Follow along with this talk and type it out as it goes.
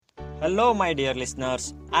Hello, my dear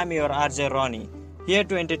listeners. I'm your RJ Ronnie, here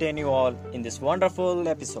to entertain you all in this wonderful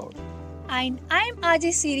episode. And I'm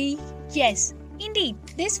RJ Siri. Yes, indeed,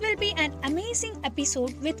 this will be an amazing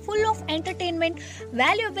episode with full of entertainment,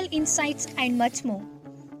 valuable insights, and much more.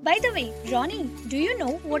 By the way, Ronnie, do you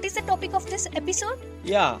know what is the topic of this episode?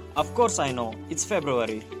 Yeah, of course I know. It's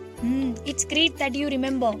February. It's great that you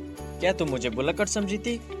remember. क्या तुम मुझे बुलकट समझी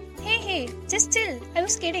थी? Hey, just chill. I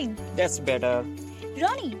was kidding. That's better.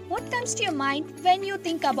 Ronnie, what comes to your mind when you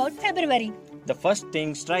think about February? The first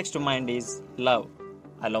thing strikes to mind is love.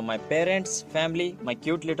 I love my parents, family, my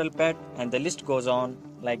cute little pet, and the list goes on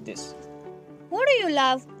like this. What do you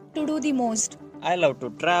love to do the most? I love to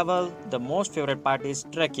travel. The most favorite part is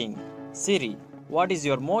trekking. Siri, what is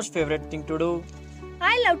your most favorite thing to do?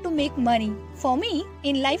 I love to make money. For me,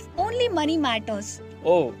 in life only money matters.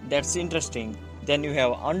 Oh, that's interesting. Then you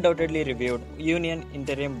have undoubtedly reviewed Union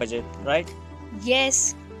interim budget, right?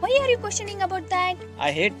 Yes. Why are you questioning about that? I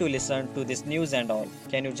hate to listen to this news and all.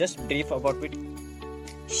 Can you just brief about it?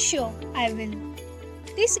 Sure, I will.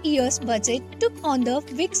 This year's budget took on the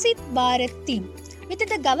Viksit Bharat theme, with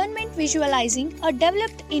the government visualizing a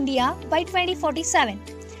developed India by 2047.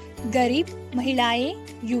 Garib, Mahilaye,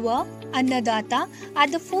 Yuva, Annadata are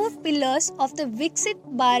the four pillars of the Viksit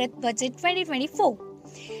Bharat Budget 2024.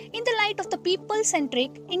 In the light of the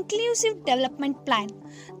people-centric, inclusive development plan,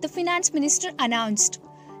 the Finance Minister announced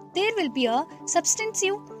there will be a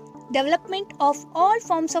substantive development of all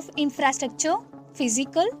forms of infrastructure,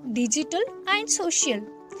 physical, digital and social.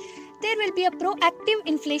 There will be a proactive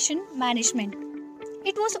inflation management.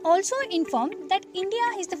 It was also informed that India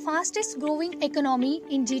is the fastest growing economy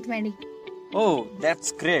in G20. Oh,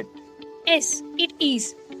 that's great. Yes, it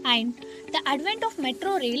is. And the advent of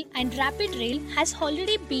metro rail and rapid rail has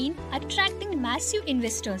already been attracting massive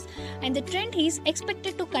investors, and the trend is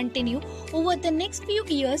expected to continue over the next few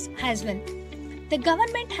years as well. The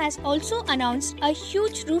government has also announced a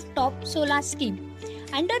huge rooftop solar scheme.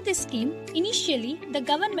 Under this scheme, initially the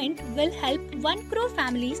government will help 1 crore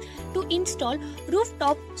families to install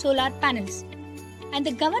rooftop solar panels. And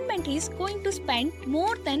the government is going to spend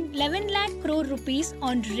more than 11 lakh crore rupees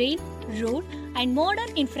on rail, road and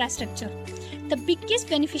modern infrastructure. The biggest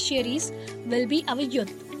beneficiaries will be our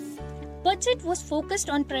youth. Budget was focused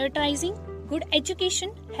on prioritizing good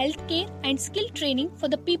education, healthcare and skill training for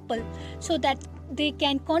the people so that they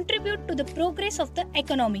can contribute to the progress of the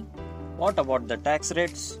economy. What about the tax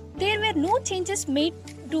rates? There were no changes made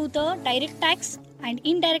to the direct tax and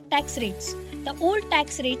indirect tax rates. The old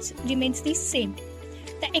tax rates remains the same.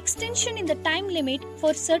 The extension in the time limit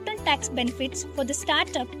for certain tax benefits for the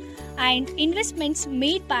startup and investments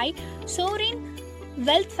made by sovereign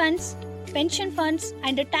wealth funds, pension funds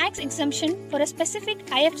and a tax exemption for a specific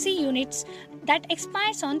IFC units that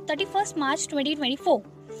expires on 31st March 2024.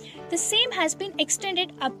 The same has been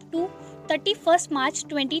extended up to 31st March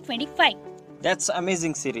 2025. That's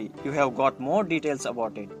amazing, Siri. You have got more details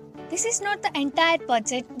about it. This is not the entire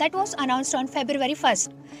budget that was announced on February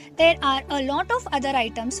 1st. There are a lot of other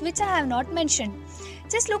items which I have not mentioned.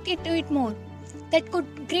 Just look into it more. That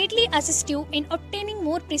could greatly assist you in obtaining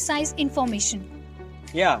more precise information.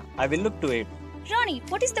 Yeah, I will look to it. Ronnie,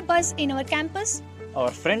 what is the buzz in our campus? Our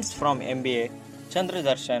friends from MBA, Chandra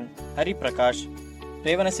Darshan, Hari Prakash,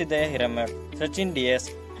 Revanasiddhaya Hiramar, Sachin DS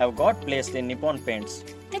have got placed in Nippon Paints.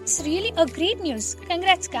 That's really a great news.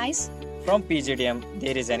 Congrats guys. From PGDM,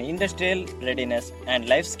 there is an Industrial Readiness and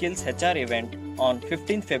Life Skills HR event on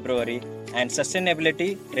 15th February and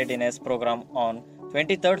Sustainability Readiness Program on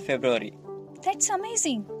 23rd February. That's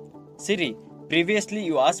amazing. Siri, previously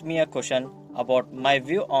you asked me a question about my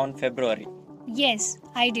view on February. Yes,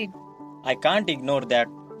 I did. I can't ignore that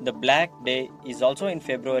the Black Day is also in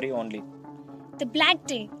February only. The Black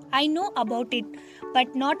Day, I know about it,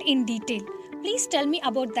 but not in detail. Please tell me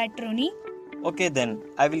about that, Ronnie. Okay then,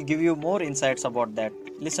 I will give you more insights about that.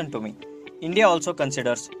 Listen to me. India also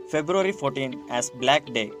considers February 14 as Black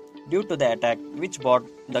Day due to the attack which brought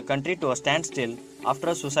the country to a standstill after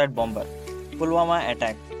a suicide bomber. Pulwama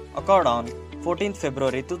Attack occurred on 14th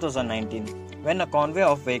February 2019 when a convoy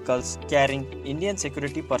of vehicles carrying Indian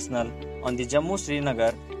security personnel on the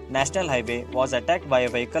Jammu-Srinagar National Highway was attacked by a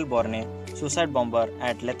vehicle-borne suicide bomber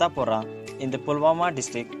at Letapora in the Pulwama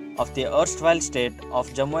district of the erstwhile state of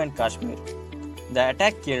Jammu and Kashmir. The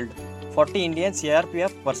attack killed 40 Indian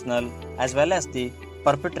CRPF personnel as well as the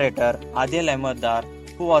perpetrator Adil Ahmed Dar,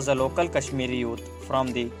 who was a local Kashmiri youth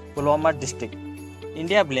from the Pulwama district.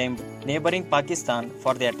 India blamed neighboring Pakistan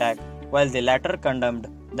for the attack, while the latter condemned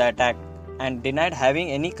the attack and denied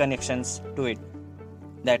having any connections to it.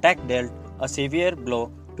 The attack dealt a severe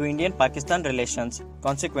blow to Indian-Pakistan relations,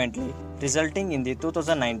 consequently resulting in the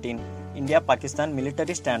 2019 India-Pakistan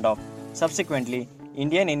military standoff. Subsequently,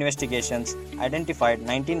 Indian investigations identified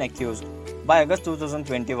 19 accused. By August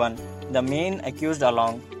 2021, the main accused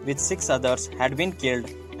along with 6 others had been killed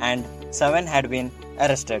and 7 had been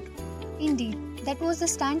arrested. Indeed, that was the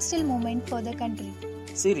standstill moment for the country.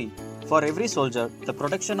 Siri, for every soldier, the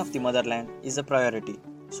protection of the motherland is a priority.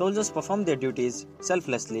 Soldiers perform their duties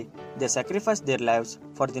selflessly. They sacrifice their lives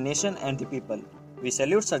for the nation and the people. We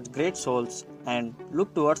salute such great souls and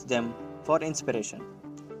look towards them for inspiration.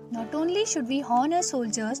 Not only should we honor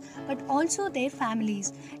soldiers, but also their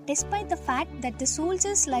families. Despite the fact that the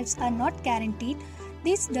soldiers' lives are not guaranteed,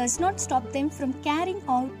 this does not stop them from carrying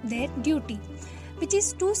out their duty, which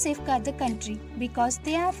is to safeguard the country, because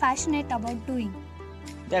they are passionate about doing.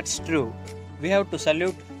 That's true. We have to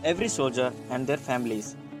salute every soldier and their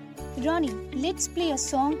families. Ronnie, let's play a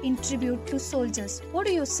song in tribute to soldiers. What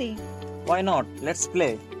do you say? Why not? Let's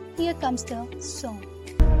play. Here comes the song.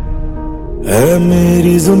 ऐ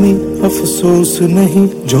मेरी ज़मीं अफसोस नहीं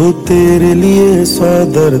जो तेरे लिए सौ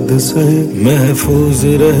दर्द सहे महफूज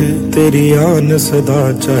रहे तेरी आन सदा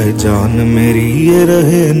चाहे जान मेरी ये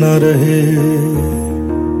रहे न रहे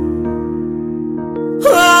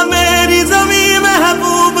मेरी ज़मीं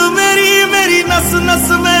महबूब मेरी मेरी नस नस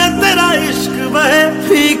में तेरा इश्क बहे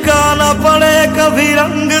फीका न पड़े कभी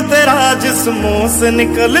रंग तेरा जिस्मों से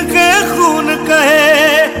निकल के खून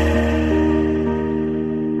कहे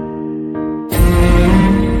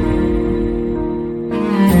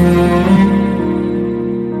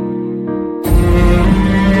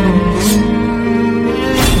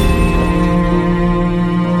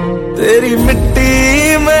तेरी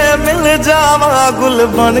मिट्टी में मिल जावा गुल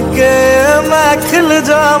बन के मैं खिल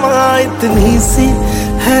जावा इतनी सी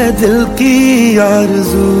है दिल की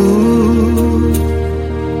आरज़ू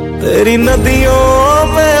तेरी नदियों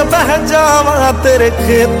में बह जावा तेरे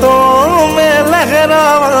खेतों में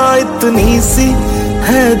लहरावा इतनी सी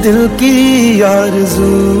है दिल की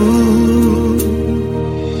आरज़ू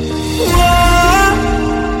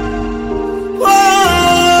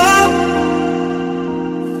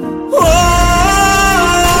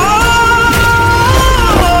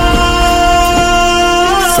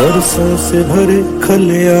सरसों से भरे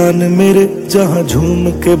खलियान मेरे जहाँ झूम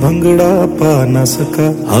के भंगड़ा पा न सका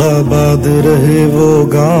आबाद रहे वो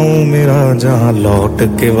गांव मेरा जहाँ लौट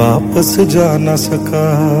के वापस जा न सका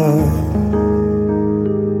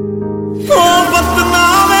ओ वतना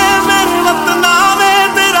में मेरे वतना में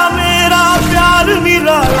तेरा मेरा प्यार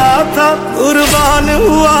निराला था कुर्बान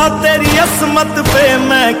हुआ तेरी असमत पे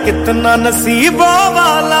मैं कितना नसीबों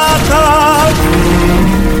वाला था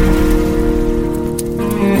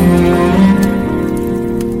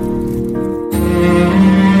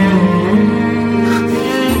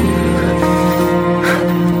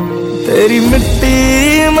तेरी मिट्टी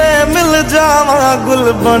में मिल जावा गुल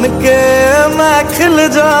बन के मैं खिल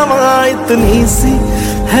जावा इतनी सी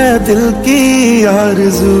है दिल की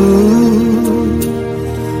आरज़ू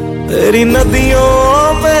तेरी नदियों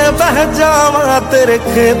में बह जावा तेरे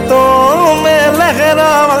खेतों में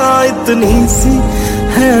लहरावा इतनी सी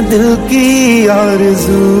है दिल की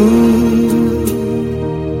आरज़ू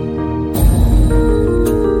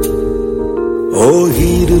ओ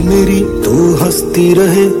हीर मेरी तू हंसती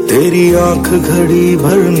रहे तेरी आंख घड़ी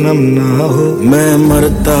भर नम ना हो मैं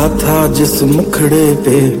मरता था जिस मुखड़े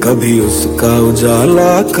पे कभी उसका उजाला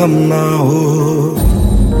कम ना हो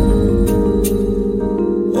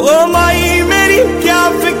ओ माई मेरी क्या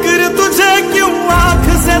फिक्र तुझे क्यों आंख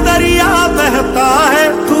से दरिया बहता है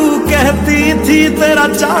तू कहती थी तेरा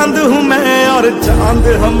चांद हूँ मैं और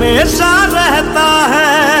चांद हमेशा रहता है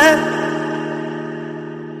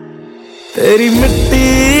तेरी मिट्टी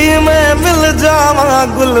में मिल जावा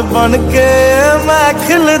गुल बन के मैं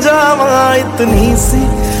खिल जावा इतनी सी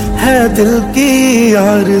है दिल की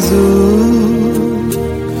आरज़ू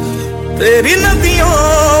तेरी नदियों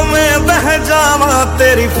में बह जावा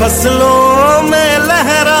तेरी फसलों में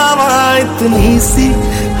लहरावा इतनी सी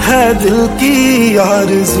है दिल की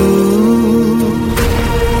आरज़ू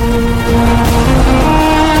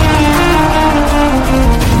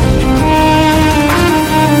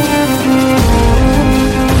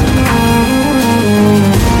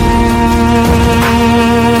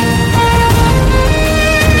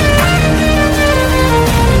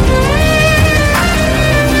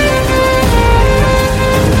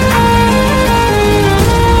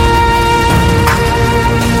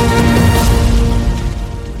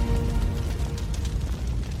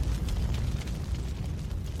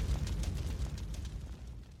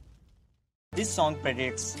This song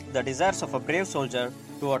predicts the desires of a brave soldier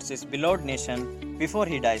towards his beloved nation before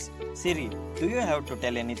he dies. Siri, do you have to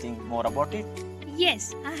tell anything more about it?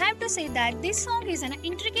 Yes, I have to say that this song is an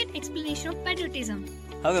intricate explanation of patriotism.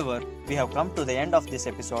 However, we have come to the end of this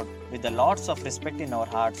episode with a lots of respect in our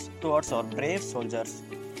hearts towards our brave soldiers.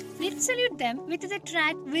 We'll salute them with the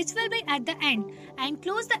track which will be at the end and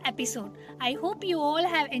close the episode. I hope you all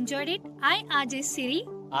have enjoyed it. I, RJ Siri.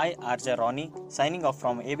 I, RJ Ronnie, signing off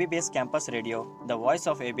from ABBS Campus Radio, the voice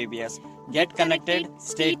of ABBS. Get connected,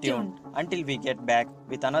 stay tuned until we get back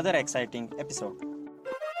with another exciting episode.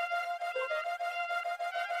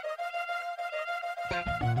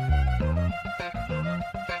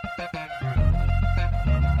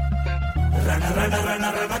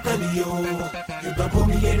 ಕಲಿಯೋ ಯುದ್ಧ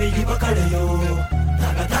ಭೂಮಿಯೇನೆ ಇವ ಕಡೆಯೋ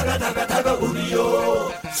ಧಗ ಧಗ ಧಗ ಧಗ ಉರಿಯೋ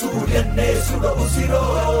ಸೂರ್ಯನ್ನೇ ಸುಡ ಉಸಿರೋ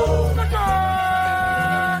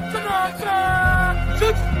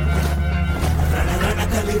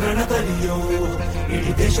ರಣ ಕಲಿಯೋ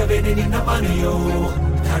ಇಡೀ ದೇಶವೇನೆ ನಿನ್ನ ಮನೆಯೋ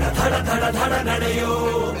ಧಡ ಧಡ ಧಡ ಧಡ ನಡೆಯೋ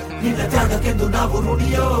ನಿನ್ನ ತ್ಯಾಗಕ್ಕೆಂದು ನಾವು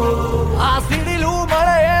ನುಡಿಯೋ ಆ ಸಿಡಿಲು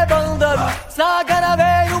ಮಳೆಯೇ ಬಂದರು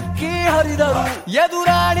ಸಾಗರವೇ ಉಕ್ಕಿ ಹರಿದರು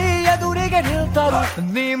ಎದುರಾಳಿ ಎದುರಿಗೆ ನಿಲ್ತರು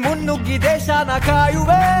ನೀ ಮುನ್ನುಗ್ಗಿ ದೇಶನ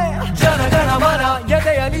ಕಾಯುವೆ ಜನಗಣ ಮನ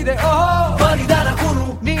ಎದೆಯಲಿದೆ ಓಹೋ ಬಲಿದಾನ ಕುರು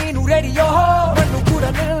ನೀನು ರೆಡಿಯೋ ಮಣ್ಣು ಕೂಡ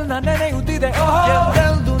ನಿನ್ನ ನೆನೆಯುತ್ತಿದೆ ಓಹೋ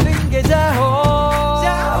ಎಂದೆಂದು ನಿಂಗೆ ಜಯ ಹೋ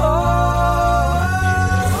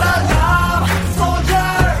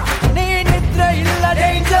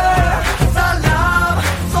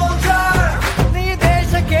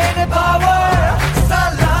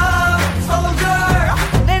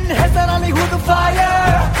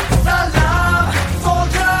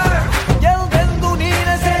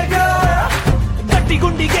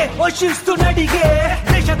ಶಿಸ್ತು ನಡಿಗೆ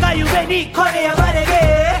ದೇಶ ಕಾಯುವೆ ನೀ ಕೊನೆಯವರೆಗೆ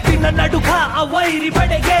ನಿನ್ನ ನಡುಕ ಆ ವೈರಿ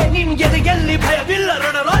ಬಡೆಗೆ ನಿನ್ಗೆದೆಯಲ್ಲಿ ಭಯವಿಲ್ಲ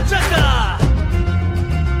ರಣರೋಚಕ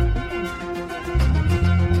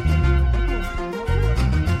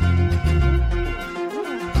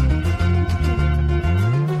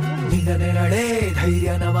ನಿನ್ನ ನೆರಳೆ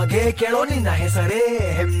ಧೈರ್ಯ ನಮಗೆ ಕೇಳೋ ನಿನ್ನ ಹೆಸರೇ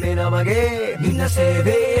ಹೆಮ್ಮೆ ನಮಗೆ ನಿನ್ನ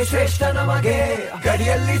ಸೇವೆ ಶ್ರೇಷ್ಠ ನಮಗೆ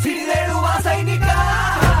ಗಡಿಯಲ್ಲಿ ಸಿಡಿದೇಳುವ ಸೈನಿಕ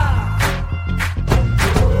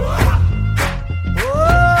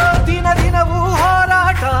ದಿನವೂ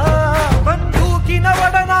ಹೋರಾಟ ಬಂದೂಕಿನ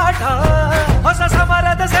ಒಡನಾಟ ಹೊಸ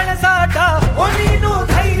ಸಮರದ ಸೆಣಸಾಟ ನೀನು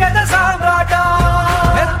ಧೈರ್ಯದ ಸಾಮ್ರಾಟ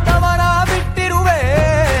ಹೆತ್ತವನ ಬಿಟ್ಟಿರುವೆ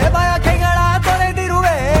ಬಯಕೆಗಳ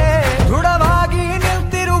ತೊರೆದಿರುವೆ ದೃಢವಾಗಿ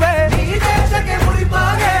ನಿಲ್ತಿರುವೆ ಈ ದೇಶಕ್ಕೆ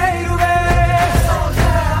ಮುಡಿಪಾಗೆ ಇರುವೆ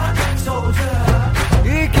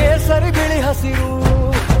ಈ ಕೇಸರಿ ಬಿಳಿ ಹಸಿರು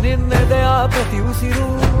ನಿನ್ನೆದೆಯ ಪ್ರತಿ ಉಸಿರು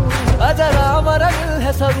ಅಜರಾಮರ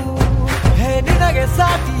ಹೆಸರು ಹೇ ನಿನಗೆ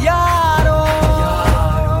ಸಾಟಿ ಯಾರೋ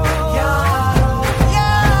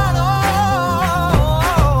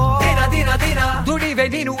ದಿನ ದಿನ ದಿನ ದುಡಿವೆ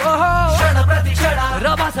ನೀನು ಓಹೋ ಕ್ಷಣ ಪ್ರತಿ ಕ್ಷಣ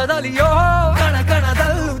ರಭಸದಲ್ಲಿ ಓಹೋ ಕಣ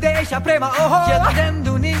ಕಣದಲ್ಲೂ ದೇಶ ಪ್ರೇಮ ಓಹೋ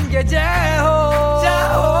ಎಂದೆಂದು ನಿಂಗೆ ಜಯ ಹೋ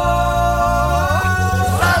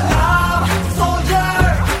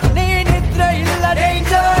ನೀನಿದ್ರೆ ಇಲ್ಲ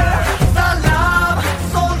ಡೇಂಜರ್ ಸಲಾಮ್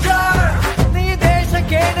ಸೋಲ್ಜರ್ ನೀ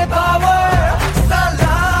ದೇಶಕ್ಕೇನೆ power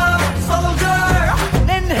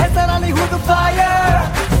fire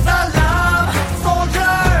salam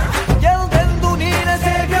soldier yell then do need a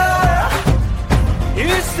savior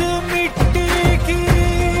is meet